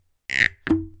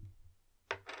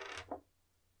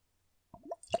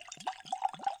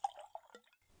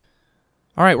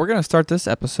All right, we're going to start this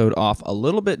episode off a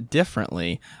little bit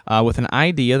differently with an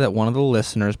idea that one of the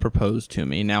listeners proposed to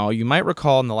me. Now, you might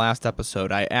recall in the last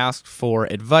episode, I asked for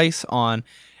advice on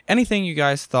anything you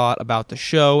guys thought about the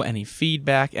show, any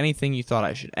feedback, anything you thought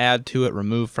I should add to it,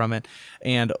 remove from it.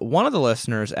 And one of the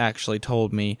listeners actually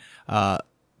told me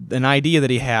an idea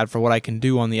that he had for what I can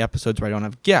do on the episodes where I don't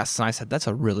have guests. And I said, that's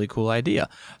a really cool idea.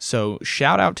 So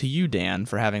shout out to you, Dan,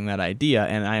 for having that idea.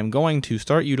 And I am going to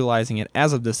start utilizing it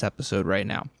as of this episode right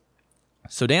now.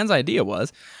 So Dan's idea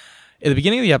was, at the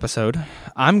beginning of the episode,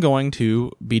 I'm going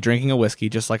to be drinking a whiskey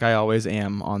just like I always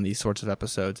am on these sorts of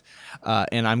episodes.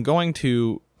 And I'm going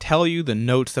to tell you the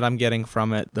notes that I'm getting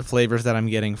from it, the flavors that I'm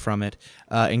getting from it,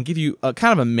 and give you a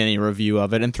kind of a mini review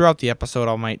of it. And throughout the episode,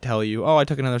 I might tell you, I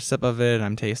took another sip of it, and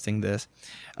I'm tasting this.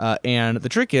 And the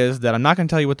trick is that I'm not going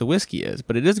to tell you what the whiskey is,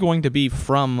 but it is going to be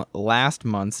from last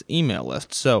month's email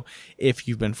list. So if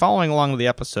you've been following along with the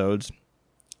episodes,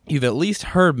 you've at least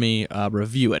heard me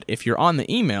review it. If you're on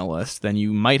the email list, then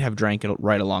you might have drank it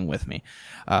right along with me.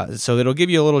 So it'll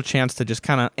give you a little chance to just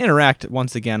kind of interact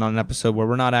once again on an episode where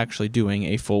we're not actually doing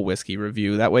a full whiskey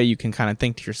review. That way you can kind of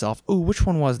think to yourself, ooh, which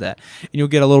one was that? And you'll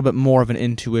get a little bit more of an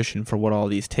intuition for what all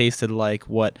these tasted like,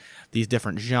 what these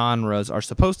different genres are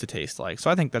supposed to taste like.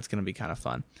 So I think that's going to be kind of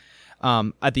fun.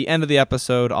 At the end of the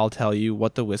episode, I'll tell you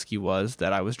what the whiskey was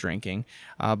that I was drinking,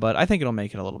 but I think it'll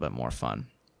make it a little bit more fun.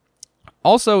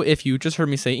 Also, if you just heard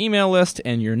me say email list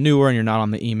and you're newer and you're not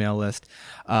on the email list,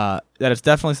 that is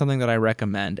definitely something that I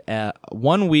recommend.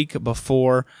 1 week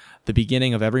before the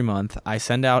beginning of every month, I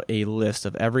send out a list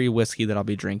of every whiskey that I'll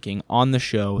be drinking on the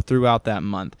show throughout that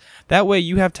month. That way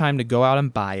you have time to go out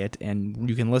and buy it, and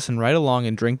you can listen right along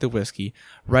and drink the whiskey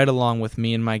right along with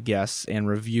me and my guests and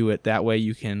review it. That way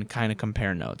you can kind of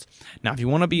compare notes. Now, if you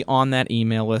want to be on that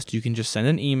email list, you can just send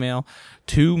an email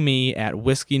to me at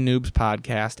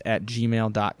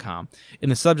whiskeynoobspodcast@gmail.com. In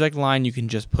the subject line, you can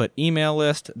just put email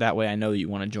list. That way I know that you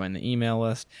want to join the email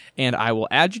list, and I will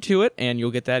add you to it, and you'll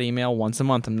get that email once a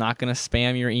month. I'm not going to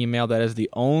spam your email. That is the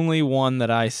only one that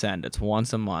I send. It's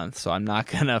once a month, so I'm not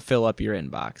going to fill up your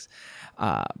inbox.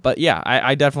 But yeah,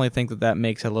 I definitely think that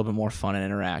makes it a little bit more fun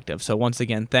and interactive. So once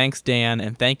again, thanks, Dan,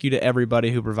 and thank you to everybody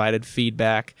who provided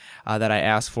feedback that I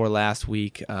asked for last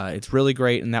week. It's really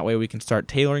great, and that way we can start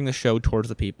tailoring the show towards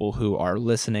the people who are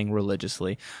listening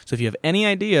religiously. So if you have any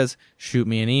ideas, shoot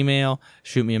me an email,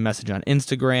 shoot me a message on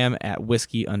Instagram at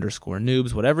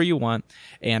whiskey_noobs, whatever you want,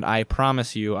 and I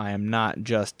promise you I am not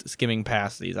just skimming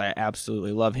past these. I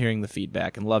absolutely love hearing the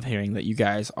feedback and love hearing that you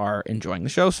guys are enjoying the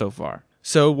show so far.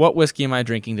 So what whiskey am I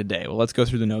drinking today? Well, let's go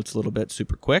through the notes a little bit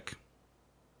super quick.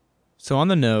 So on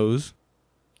the nose,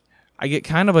 I get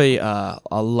kind of a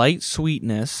light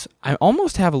sweetness. I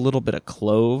almost have a little bit of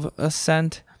clove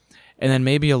scent, and then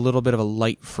maybe a little bit of a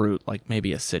light fruit, like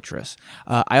maybe a citrus.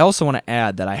 I also want to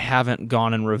add that I haven't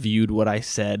gone and reviewed what I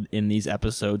said in these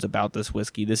episodes about this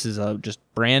whiskey. This is a just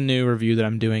brand new review that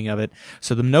I'm doing of it,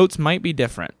 so the notes might be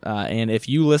different. And if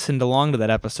you listened along to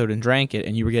that episode and drank it,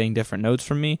 and you were getting different notes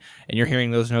from me, and you're hearing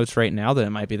those notes right now, then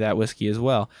it might be that whiskey as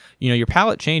well. You know, your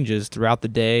palate changes throughout the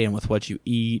day and with what you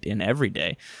eat and every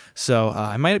day. So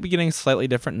I might be getting slightly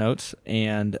different notes,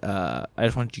 and I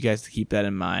just want you guys to keep that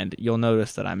in mind. You'll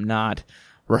notice that I'm not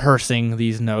rehearsing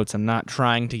these notes. I'm not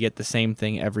trying to get the same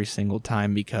thing every single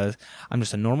time because I'm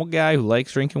just a normal guy who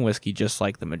likes drinking whiskey just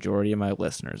like the majority of my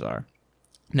listeners are.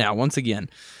 Now, once again,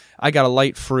 I got a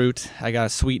light fruit, I got a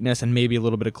sweetness, and maybe a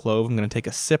little bit of clove. I'm going to take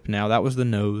a sip now. That was the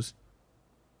nose.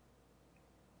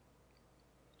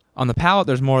 On the palate,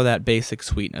 there's more of that basic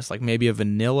sweetness, like maybe a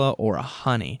vanilla or a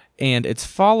honey. And it's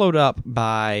followed up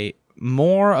by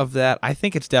more of that. I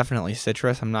think it's definitely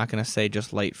citrus. I'm not going to say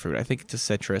just light fruit. I think it's a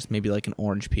citrus, maybe like an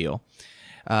orange peel.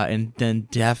 And then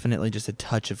definitely just a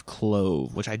touch of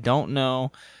clove, which I don't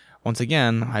know. Once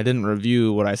again, I didn't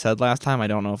review what I said last time. I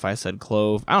don't know if I said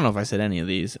clove. I don't know if I said any of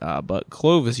these, but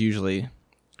clove is usually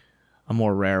a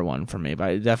more rare one for me, but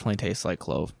it definitely tastes like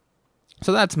clove.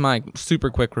 So that's my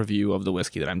super quick review of the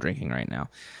whiskey that I'm drinking right now.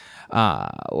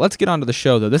 Let's get on to the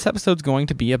show, though. This episode's going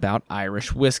to be about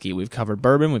Irish whiskey. We've covered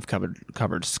bourbon, we've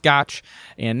covered Scotch,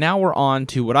 and now we're on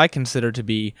to what I consider to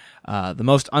be the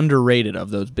most underrated of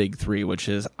those big three, which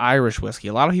is Irish whiskey.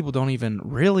 A lot of people don't even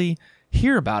really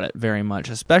hear about it very much,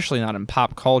 especially not in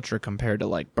pop culture compared to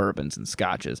like bourbons and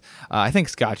Scotches. I think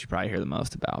Scotch you probably hear the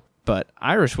most about, but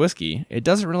Irish whiskey, it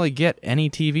doesn't really get any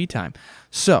TV time.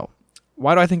 So,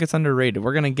 why do I think it's underrated?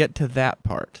 We're going to get to that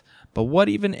part. But what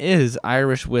even is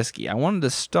Irish whiskey? I wanted to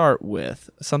start with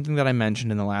something that I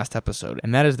mentioned in the last episode,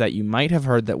 and that is that you might have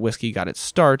heard that whiskey got its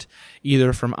start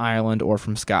either from Ireland or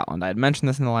from Scotland. I had mentioned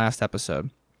this in the last episode.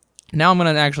 Now I'm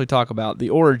going to actually talk about the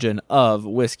origin of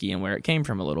whiskey and where it came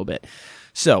from a little bit.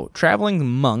 So, traveling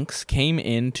monks came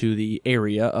into the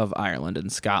area of Ireland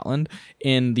and Scotland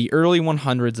in the early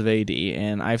 100s of AD,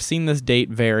 and I've seen this date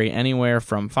vary anywhere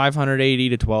from 500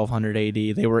 AD to 1200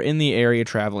 AD. They were in the area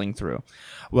traveling through.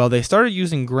 Well, they started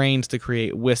using grains to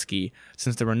create whiskey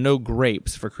since there were no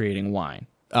grapes for creating wine.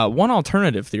 One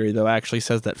alternative theory, though, actually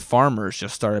says that farmers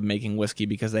just started making whiskey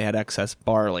because they had excess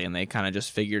barley, and they kind of just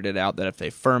figured it out that if they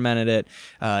fermented it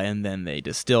and then they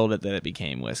distilled it, that it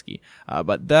became whiskey.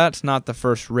 But that's not the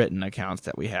first written accounts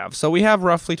that we have. So we have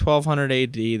roughly 1200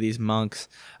 AD, these monks.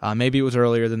 Maybe it was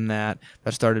earlier than that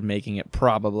started making it,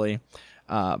 probably.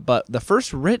 But the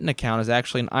first written account is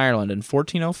actually in Ireland in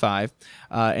 1405,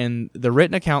 and the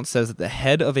written account says that the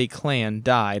head of a clan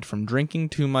died from drinking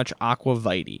too much aqua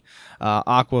vitae.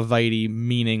 Aqua vitae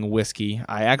meaning whiskey.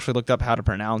 I actually looked up how to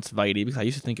pronounce vitae because I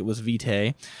used to think it was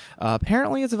vitae.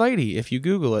 Apparently it's vitae if you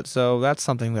Google it, so that's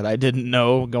something that I didn't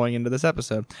know going into this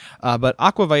episode. But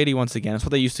aqua vitae, once again, is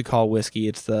what they used to call whiskey.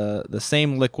 It's the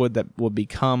same liquid that would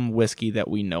become whiskey that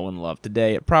we know and love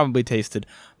today. It probably tasted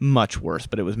much worse,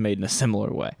 but it was made in a similar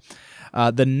way.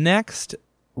 The next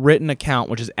written account,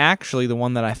 which is actually the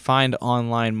one that I find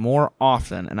online more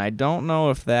often, and I don't know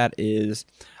if that is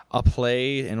a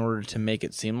play in order to make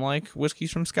it seem like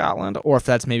whiskey's from Scotland, or if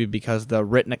that's maybe because the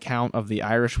written account of the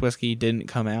Irish whiskey didn't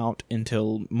come out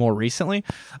until more recently.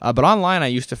 But online I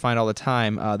used to find all the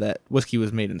time that whiskey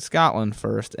was made in Scotland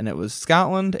first, and it was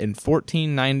Scotland in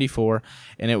 1494,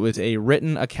 and it was a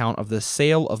written account of the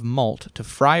sale of malt to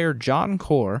Friar John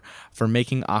Core for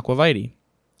making aqua vitae.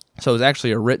 So it was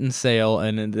actually a written sale,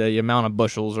 and the amount of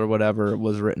bushels or whatever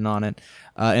was written on it.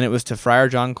 And it was to Friar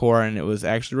John Core, and it was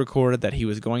actually recorded that he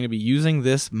was going to be using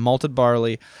this malted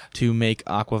barley to make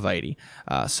aqua vitae.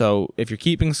 So if you're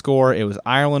keeping score, it was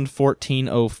Ireland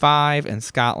 1405 and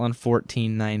Scotland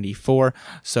 1494.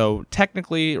 So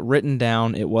technically, written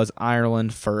down, it was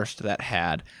Ireland first that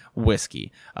had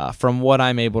whiskey, from what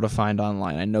I'm able to find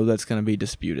online. I know that's going to be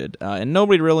disputed, and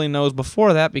nobody really knows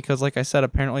before that because, like I said,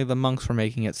 apparently the monks were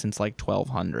making it since like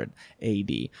 1200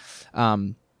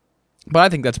 AD. But I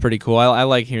think that's pretty cool. I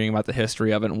like hearing about the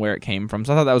history of it and where it came from,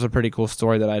 so I thought that was a pretty cool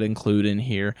story that I'd include in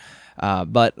here.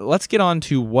 But let's get on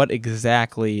to what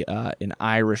exactly an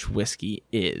Irish whiskey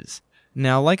is.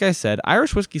 Now, like I said,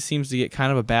 Irish whiskey seems to get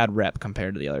kind of a bad rep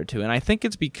compared to the other two, and I think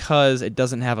it's because it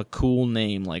doesn't have a cool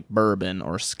name like bourbon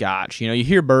or Scotch. You know, you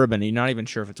hear bourbon, and you're not even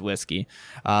sure if it's whiskey.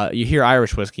 You hear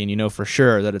Irish whiskey, and you know for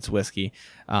sure that it's whiskey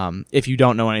if you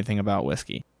don't know anything about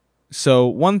whiskey. So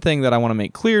one thing that I want to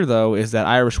make clear, though, is that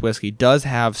Irish whiskey does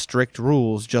have strict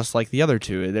rules just like the other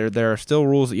two. There are still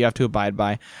rules that you have to abide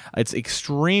by. It's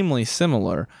extremely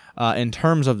similar in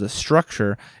terms of the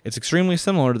structure. It's extremely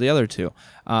similar to the other two.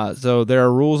 So there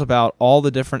are rules about all the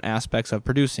different aspects of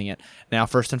producing it. Now,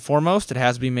 first and foremost, it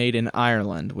has to be made in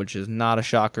Ireland, which is not a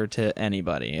shocker to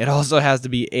anybody. It also has to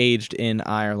be aged in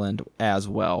Ireland as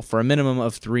well for a minimum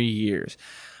of 3 years.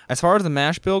 As far as the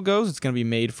mash bill goes, it's going to be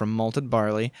made from malted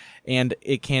barley, and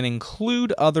it can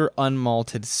include other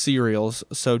unmalted cereals.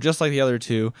 So just like the other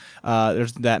two,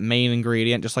 there's that main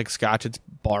ingredient, just like Scotch, it's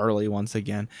barley once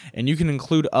again, and you can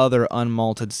include other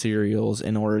unmalted cereals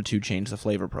in order to change the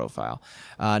flavor profile.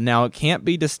 Now, it can't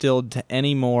be distilled to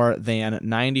any more than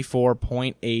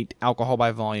 94.8 alcohol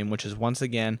by volume, which is, once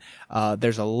again,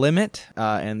 there's a limit,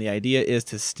 and the idea is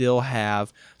to still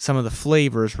have some of the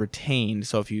flavors retained.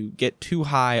 So if you get too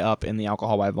high up in the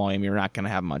alcohol by volume, you're not going to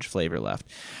have much flavor left.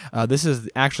 This is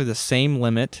actually the same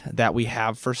limit that we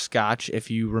have for Scotch,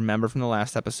 if you remember from the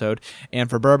last episode, and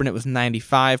for bourbon it was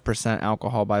 95%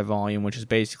 alcohol by volume, which is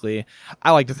basically,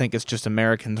 I like to think it's just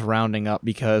Americans rounding up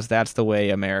because that's the way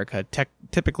America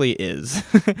typically is.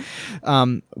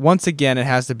 Once again, it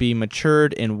has to be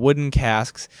matured in wooden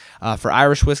casks. For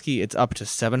Irish whiskey, it's up to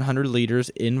 700 liters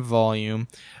in volume.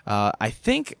 I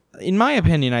think, in my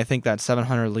opinion, I think that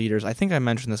 700 liters, I think I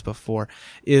mentioned this before,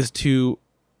 is to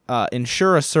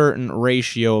ensure a certain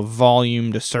ratio of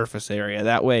volume to surface area.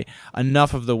 That way,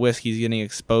 enough of the whiskey is getting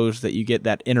exposed that you get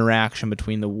that interaction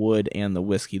between the wood and the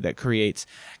whiskey that creates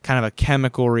kind of a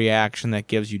chemical reaction that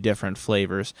gives you different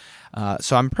flavors.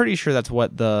 So I'm pretty sure that's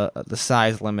what the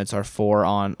size limits are for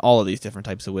on all of these different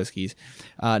types of whiskeys.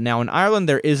 Now, in Ireland,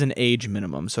 there is an age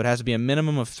minimum, so it has to be a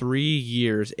minimum of 3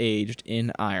 years aged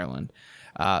in Ireland.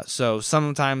 So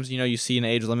sometimes, you see an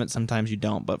age limit, sometimes you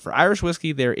don't. But for Irish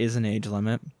whiskey, there is an age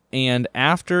limit. And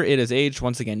after it is aged,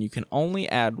 once again, you can only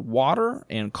add water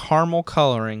and caramel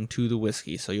coloring to the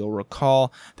whiskey. So you'll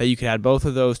recall that you could add both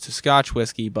of those to Scotch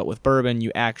whiskey, but with bourbon,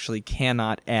 you actually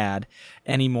cannot add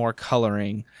any more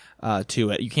coloring to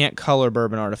it. You can't color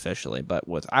bourbon artificially, but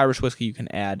with Irish whiskey, you can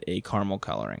add a caramel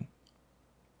coloring.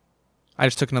 I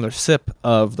just took another sip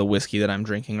of the whiskey that I'm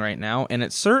drinking right now, and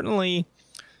it certainly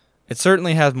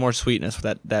has more sweetness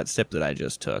with that sip that I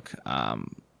just took.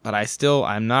 But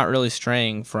I'm not really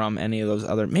straying from any of those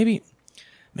other, maybe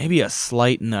a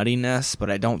slight nuttiness, but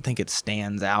I don't think it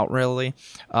stands out really.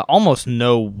 Almost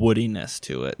no woodiness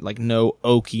to it, like no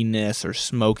oakiness or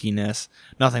smokiness,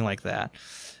 nothing like that.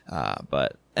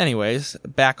 But anyways,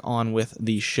 back on with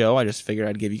the show. I just figured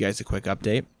I'd give you guys a quick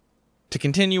update. To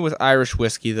continue with Irish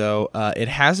whiskey, though, it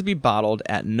has to be bottled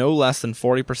at no less than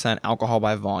 40% alcohol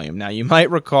by volume. Now, you might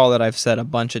recall that I've said a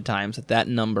bunch of times that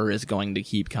number is going to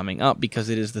keep coming up because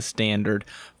it is the standard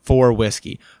for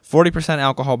whiskey. 40%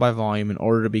 alcohol by volume in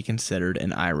order to be considered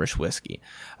an Irish whiskey.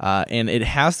 And it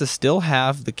has to still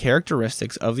have the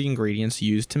characteristics of the ingredients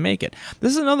used to make it.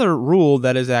 This is another rule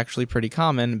that is actually pretty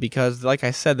common because, like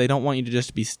I said, they don't want you to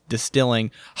just be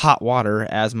distilling hot water,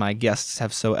 as my guests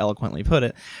have so eloquently put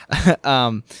it.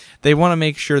 They want to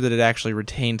make sure that it actually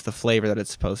retains the flavor that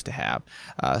it's supposed to have.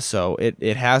 So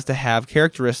it has to have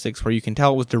characteristics where you can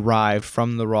tell it was derived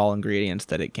from the raw ingredients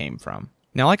that it came from.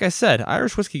 Now, like I said,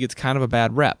 Irish whiskey gets kind of a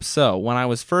bad rep. So when I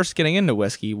was first getting into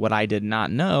whiskey, what I did not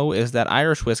know is that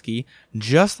Irish whiskey,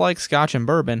 just like Scotch and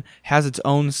bourbon, has its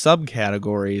own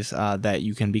subcategories that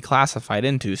you can be classified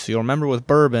into. So you'll remember with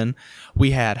bourbon,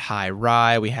 we had high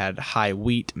rye, we had high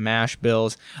wheat mash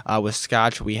bills. With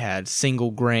Scotch, we had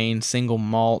single grain, single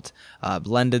malt,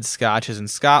 blended Scotches, and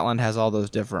Scotland has all those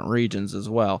different regions as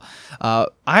well.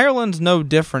 Ireland's no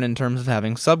different in terms of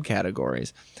having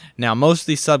subcategories. Now, most of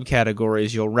these subcategories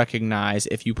you'll recognize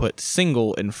if you put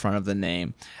single in front of the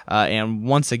name. And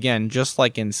once again, just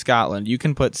like in Scotland, you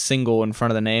can put single in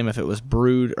front of the name if it was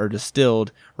brewed or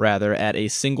distilled, rather, at a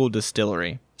single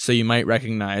distillery. So you might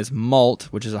recognize malt,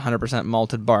 which is 100%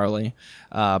 malted barley.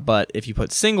 But if you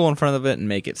put single in front of it and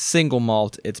make it single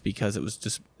malt, it's because it was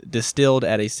just distilled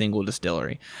at a single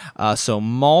distillery. So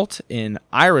malt in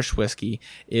Irish whiskey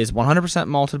is 100%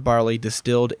 malted barley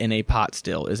distilled in a pot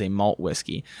still is a malt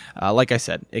whiskey. Like I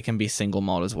said, it can be single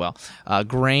malt as well.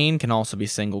 Grain can also be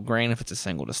single grain if it's a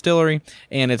single distillery.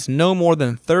 And it's no more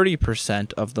than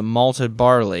 30% of the malted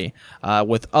barley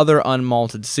with other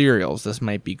unmalted cereals. This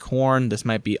might be corn. This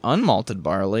might be unmalted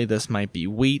barley. This might be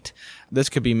wheat. This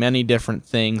could be many different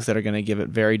things that are going to give it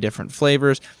very different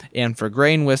flavors. And for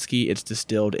grain whiskey, it's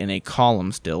distilled in a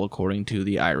column still, according to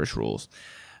the Irish rules.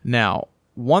 Now,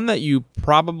 one that you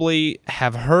probably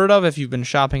have heard of if you've been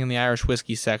shopping in the Irish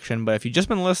whiskey section, but if you've just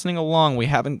been listening along, we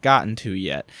haven't gotten to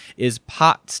yet, is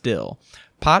pot still.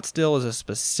 Pot still is a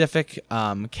specific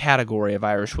category of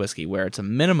Irish whiskey where it's a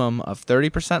minimum of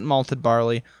 30% malted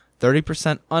barley,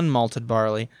 30% unmalted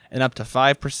barley, and up to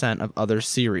 5% of other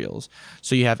cereals.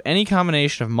 So you have any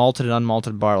combination of malted and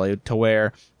unmalted barley to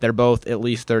where they're both at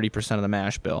least 30% of the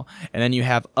mash bill. And then you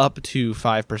have up to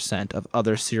 5% of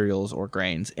other cereals or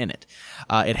grains in it.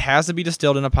 It has to be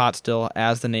distilled in a pot still,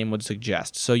 as the name would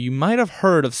suggest. So you might have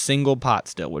heard of single pot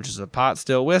still, which is a pot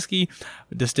still whiskey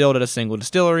distilled at a single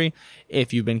distillery.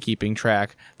 If you've been keeping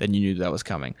track, then you knew that was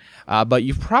coming. But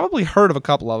you've probably heard of a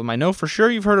couple of them. I know for sure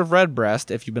you've heard of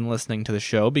Redbreast if you've been listening to the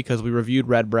show, because we reviewed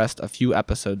Redbreast a few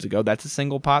episodes ago. That's a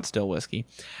single pot still whiskey.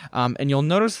 And you'll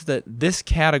notice that this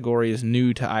category is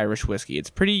new to Irish whiskey. It's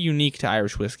pretty unique to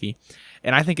Irish whiskey,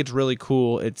 and I think it's really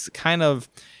cool. It's kind of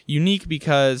unique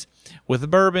because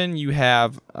with bourbon, you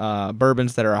have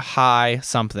bourbons that are a high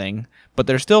something, but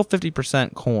they're still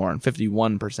 50% corn,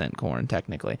 51% corn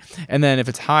technically. And then if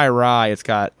it's high rye, it's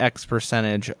got X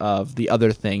percentage of the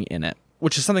other thing in it,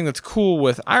 which is something that's cool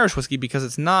with Irish whiskey because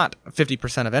it's not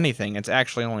 50% of anything. It's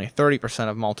actually only 30%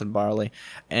 of malted barley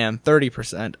and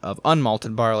 30% of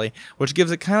unmalted barley, which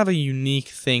gives it kind of a unique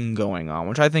thing going on,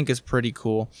 which I think is pretty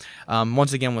cool.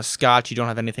 Once again, with Scotch, you don't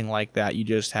have anything like that. You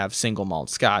just have single malt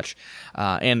Scotch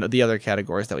and the other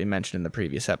categories that we mentioned in the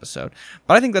previous episode.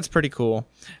 But I think that's pretty cool.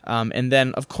 And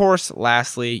then, of course,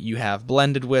 lastly, you have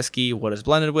blended whiskey. What is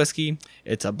blended whiskey?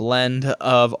 It's a blend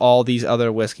of all these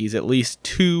other whiskeys, at least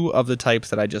two of the types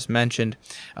that I just mentioned,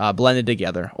 blended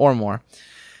together or more.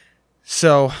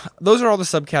 So those are all the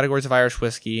subcategories of Irish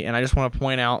whiskey, and I just want to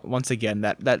point out once again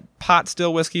that pot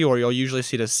still whiskey, or you'll usually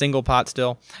see it as single pot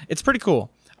still, it's pretty cool.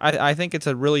 I think it's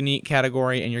a really neat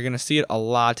category, and you're going to see it a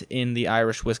lot in the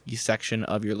Irish whiskey section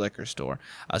of your liquor store.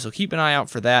 So keep an eye out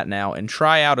for that now, and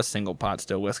try out a single pot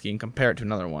still whiskey and compare it to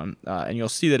another one, and you'll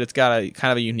see that it's got a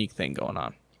kind of a unique thing going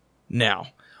on. Now,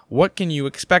 what can you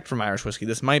expect from Irish whiskey?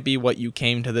 This might be what you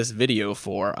came to this video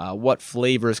for. What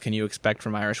flavors can you expect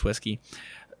from Irish whiskey?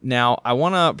 Now, I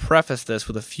want to preface this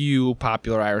with a few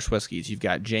popular Irish whiskeys. You've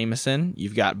got Jameson,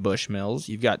 you've got Bushmills,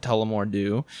 you've got Tullamore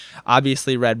Dew.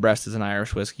 Obviously, Redbreast is an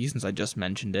Irish whiskey, since I just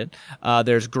mentioned it.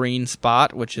 There's Green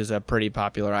Spot, which is a pretty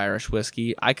popular Irish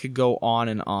whiskey. I could go on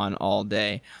and on all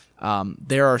day.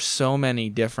 There are so many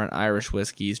different Irish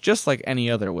whiskeys, just like any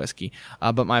other whiskey.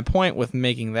 But my point with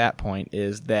making that point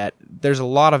is that there's a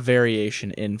lot of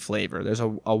variation in flavor. There's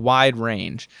a wide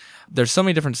range. There's so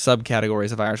many different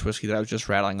subcategories of Irish whiskey that I was just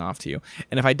rattling off to you.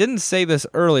 And if I didn't say this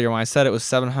earlier when I said it was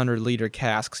 700-liter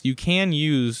casks, you can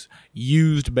use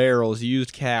used barrels,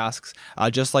 used casks,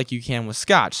 just like you can with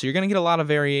Scotch. So you're going to get a lot of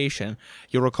variation.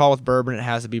 You'll recall with bourbon, it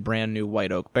has to be brand new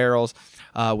white oak barrels.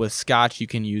 With Scotch, you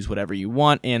can use whatever you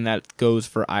want, and that goes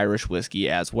for Irish whiskey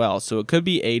as well. So it could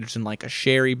be aged in like a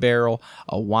sherry barrel,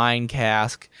 a wine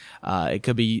cask. It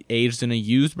could be aged in a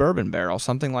used bourbon barrel,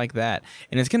 something like that.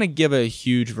 And it's going to give a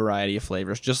huge variety of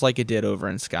flavors, just like it did over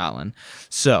in Scotland.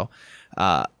 So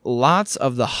lots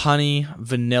of the honey,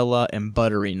 vanilla, and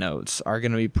buttery notes are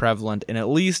going to be prevalent in at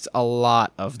least a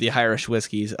lot of the Irish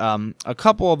whiskeys. A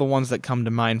couple of the ones that come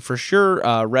to mind, for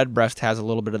sure, Redbreast has a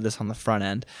little bit of this on the front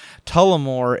end.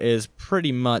 Tullamore is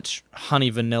pretty much honey,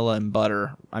 vanilla, and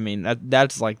butter. I mean,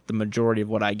 that's like the majority of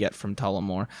what I get from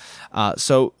Tullamore.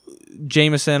 So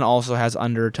Jameson also has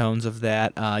undertones of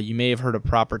that. You may have heard of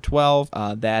Proper 12.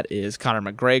 That is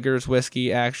Conor McGregor's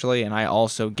whiskey, actually, and I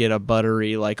also get a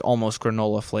buttery, like almost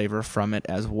granola flavor from it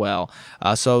as well.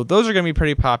 So those are going to be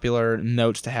pretty popular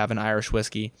notes to have in Irish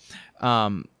whiskey.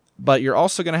 But you're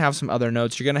also going to have some other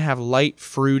notes. You're going to have light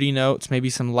fruity notes,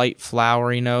 maybe some light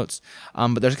flowery notes.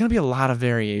 But there's going to be a lot of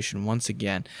variation once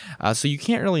again. So you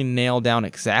can't really nail down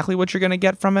exactly what you're going to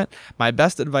get from it. My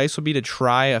best advice would be to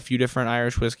try a few different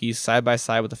Irish whiskeys side by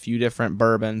side with a few different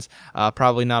bourbons.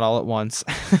 Probably not all at once,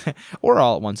 or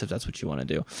all at once if that's what you want to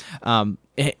do.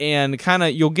 And kind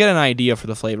of you'll get an idea for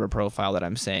the flavor profile that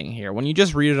I'm saying here. When you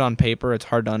just read it on paper, it's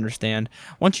hard to understand.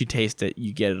 Once you taste it,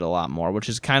 you get it a lot more, which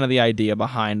is kind of the idea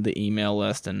behind the email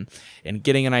list and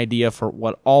getting an idea for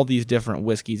what all these different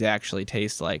whiskeys actually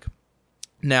taste like.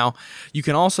 Now, you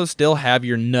can also still have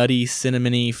your nutty,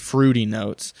 cinnamony, fruity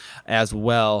notes as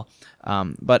well.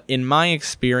 But in my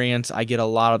experience, I get a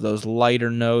lot of those lighter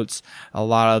notes, a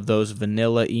lot of those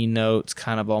vanilla-y notes,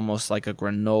 kind of almost like a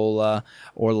granola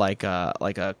or like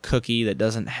a cookie that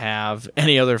doesn't have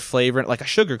any other flavor, like a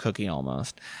sugar cookie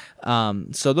almost.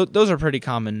 So those are pretty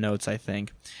common notes, I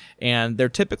think. And they're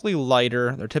typically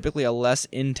lighter. They're typically a less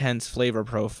intense flavor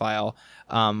profile,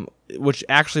 which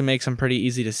actually makes them pretty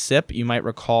easy to sip. You might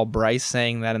recall Bryce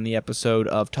saying that in the episode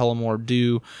of Tullamore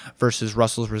Dew versus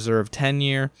Russell's Reserve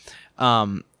 10-year.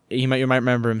 You might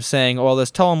remember him saying, "Oh, well,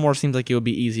 this Tullamore seems like it would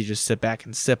be easy to just sit back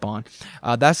and sip on."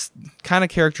 That's kind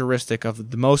of characteristic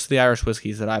of most of the Irish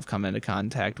whiskeys that I've come into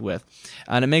contact with,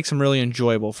 and it makes them really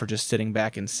enjoyable for just sitting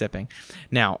back and sipping.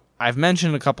 Now, I've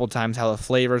mentioned a couple of times how the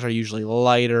flavors are usually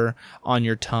lighter on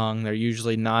your tongue. They're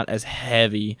usually not as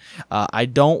heavy. I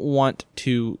don't want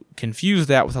to confuse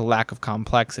that with a lack of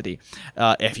complexity.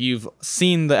 If you've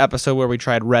seen the episode where we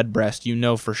tried Redbreast, you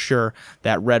know for sure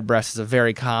that Redbreast is a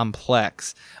very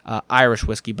complex Irish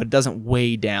whiskey, but it doesn't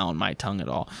weigh down my tongue at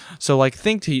all. So, like,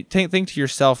 think to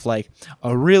yourself like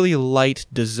a really light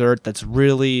dessert that's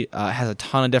really has a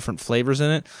ton of different flavors in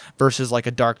it versus like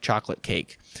a dark chocolate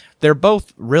cake. They're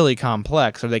both really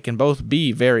complex, or they can both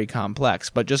be very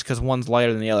complex, but just because one's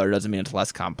lighter than the other doesn't mean it's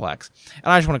less complex.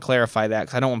 And I just want to clarify that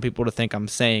because I don't want people to think I'm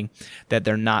saying that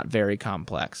they're not very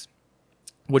complex.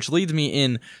 Which leads me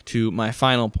into my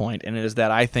final point, and it is that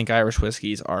I think Irish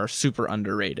whiskeys are super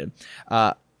underrated.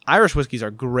 Irish whiskeys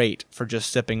are great for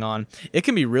just sipping on. It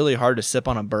can be really hard to sip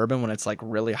on a bourbon when it's like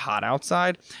really hot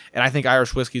outside, and I think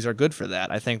Irish whiskeys are good for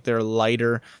that. I think they're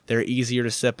lighter, they're easier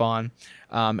to sip on,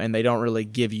 and they don't really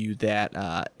give you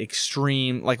that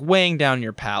extreme, like weighing down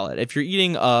your palate. If you're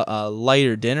eating a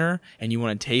lighter dinner and you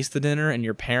want to taste the dinner and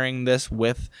you're pairing this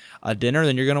with a dinner,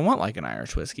 then you're going to want like an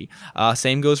Irish whiskey.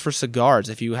 Same goes for cigars.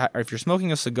 If you're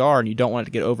smoking a cigar and you don't want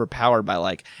it to get overpowered by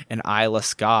like an Islay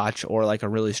Scotch or like a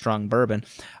really strong bourbon,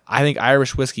 I think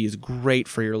Irish whiskey is great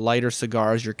for your lighter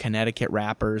cigars, your Connecticut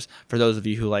wrappers, for those of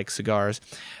you who like cigars.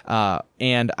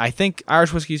 And I think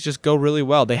Irish whiskeys just go really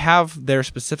well. They have their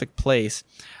specific place,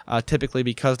 typically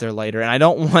because they're lighter. And I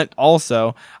don't want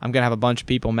also, I'm going to have a bunch of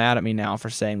people mad at me now for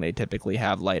saying they typically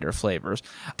have lighter flavors.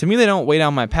 To me, they don't weigh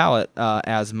down my palate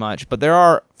as much, but there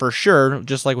are, for sure,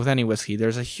 just like with any whiskey,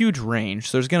 there's a huge range.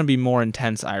 So there's going to be more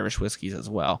intense Irish whiskeys as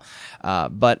well.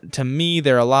 But to me,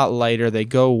 they're a lot lighter. They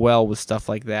go well with stuff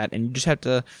like that. And you just have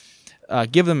to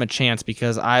give them a chance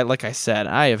because like I said,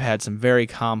 I have had some very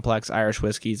complex Irish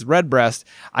whiskeys. Redbreast,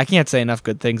 I can't say enough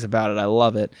good things about it. I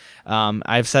love it.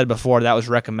 I've said before that was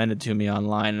recommended to me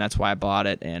online, and that's why I bought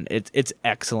it, and it's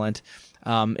excellent.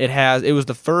 It was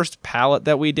the first pallet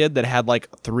that we did that had like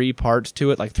 3 parts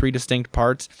to it, like 3 distinct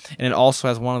parts, and it also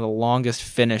has one of the longest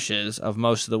finishes of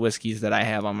most of the whiskeys that I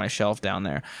have on my shelf down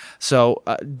there. So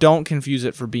don't confuse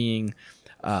it for being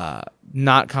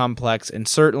not complex, and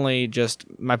certainly just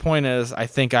my point is I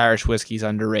think Irish whiskey is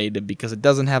underrated because it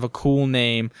doesn't have a cool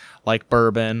name like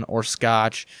bourbon or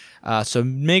Scotch. So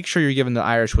make sure you're giving the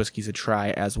Irish whiskeys a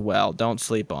try as well. Don't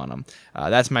sleep on them.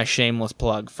 That's my shameless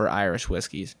plug for Irish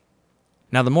whiskeys.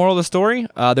 Now, the moral of the story,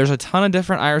 there's a ton of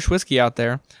different Irish whiskey out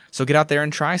there, so get out there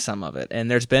and try some of it. And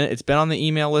it's been on the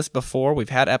email list before. We've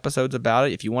had episodes about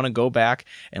it. If you want to go back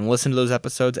and listen to those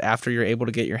episodes after you're able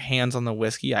to get your hands on the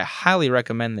whiskey, I highly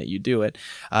recommend that you do it.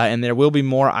 And there will be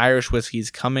more Irish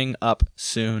whiskeys coming up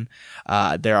soon.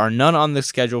 There are none on the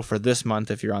schedule for this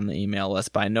month if you're on the email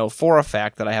list, but I know for a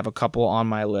fact that I have a couple on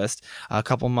my list a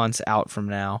couple months out from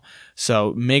now.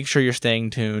 So make sure you're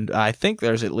staying tuned. I think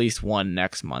there's at least one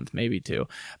next month, maybe 2.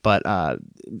 But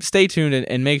stay tuned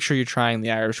and make sure you're trying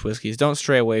the Irish whiskeys. Don't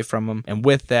stray away from them. And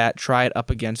with that, try it up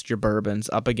against your bourbons,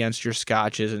 up against your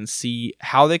scotches, and see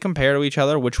how they compare to each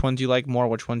other, which ones you like more,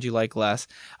 which ones you like less.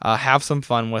 Have some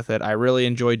fun with it. I really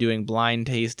enjoy doing blind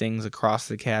tastings across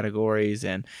the categories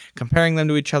and comparing them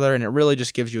to each other, and it really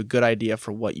just gives you a good idea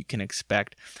for what you can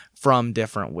expect from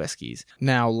different whiskeys.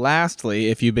 Now, lastly,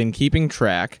 if you've been keeping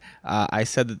track, I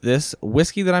said that this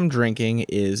whiskey that I'm drinking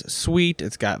is sweet.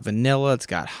 It's got vanilla. It's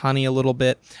got honey a little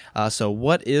bit. So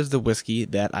what is the whiskey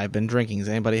that I've been drinking? Does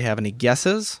anybody have any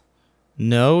guesses?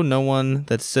 No one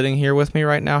that's sitting here with me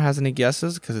right now has any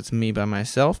guesses because it's me by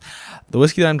myself. The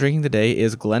whiskey that I'm drinking today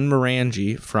is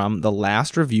Glenmorangie from the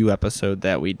last review episode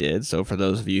that we did. So for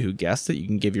those of you who guessed it, you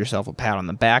can give yourself a pat on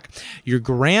the back. Your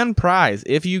grand prize,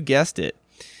 if you guessed it,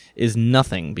 is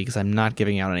nothing because I'm not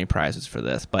giving out any prizes for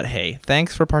this. But hey,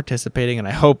 thanks for participating, and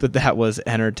I hope that was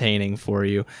entertaining for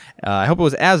you. I hope it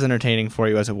was as entertaining for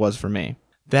you as it was for me.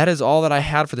 That is all that I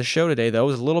had for the show today, though.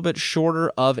 It was a little bit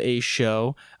shorter of a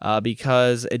show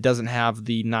because it doesn't have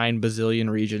the 9 bazillion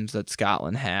regions that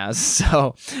Scotland has.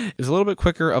 So it was a little bit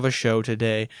quicker of a show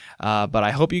today. But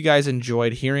I hope you guys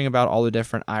enjoyed hearing about all the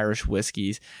different Irish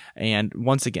whiskeys. And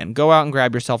once again, go out and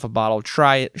grab yourself a bottle,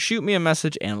 try it, shoot me a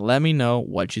message, and let me know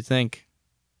what you think.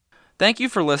 Thank you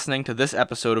for listening to this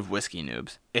episode of Whiskey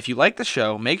Noobs. If you like the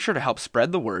show, make sure to help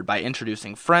spread the word by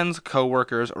introducing friends,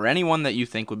 coworkers, or anyone that you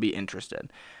think would be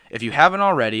interested. If you haven't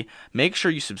already, make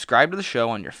sure you subscribe to the show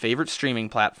on your favorite streaming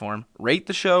platform, rate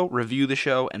the show, review the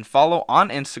show, and follow on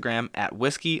Instagram at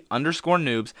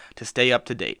whiskey_noobs to stay up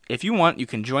to date. If you want, you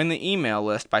can join the email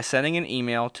list by sending an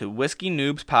email to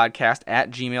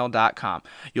whiskeynoobspodcast@gmail.com.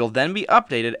 You'll then be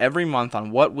updated every month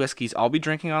on what whiskeys I'll be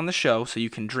drinking on the show so you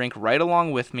can drink right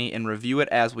along with me and review it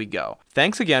as we go.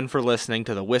 Thanks again for listening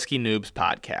to the Whiskey Noobs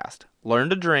Podcast. Learn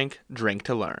to drink, drink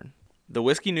to learn. The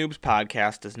Whiskey Noobs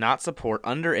Podcast does not support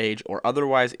underage or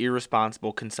otherwise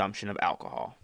irresponsible consumption of alcohol.